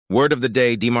Word of the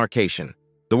day, demarcation.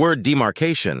 The word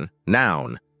demarcation,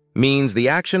 noun, means the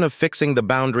action of fixing the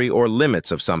boundary or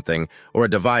limits of something or a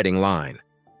dividing line.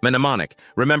 Mnemonic,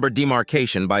 remember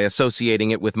demarcation by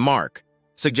associating it with mark,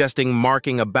 suggesting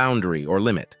marking a boundary or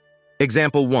limit.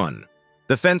 Example 1.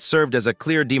 The fence served as a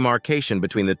clear demarcation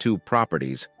between the two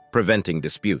properties, preventing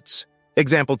disputes.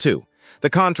 Example 2. The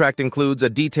contract includes a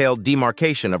detailed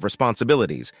demarcation of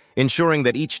responsibilities, ensuring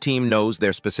that each team knows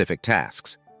their specific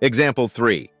tasks. Example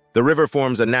 3. The river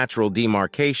forms a natural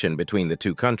demarcation between the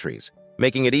two countries,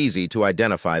 making it easy to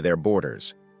identify their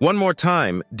borders. One more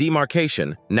time,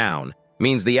 demarcation, noun,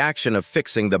 means the action of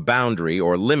fixing the boundary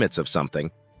or limits of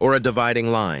something or a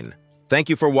dividing line. Thank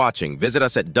you for watching. Visit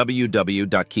us at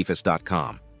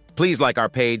www.qefas.com. Please like our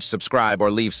page, subscribe, or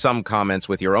leave some comments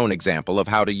with your own example of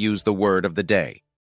how to use the word of the day.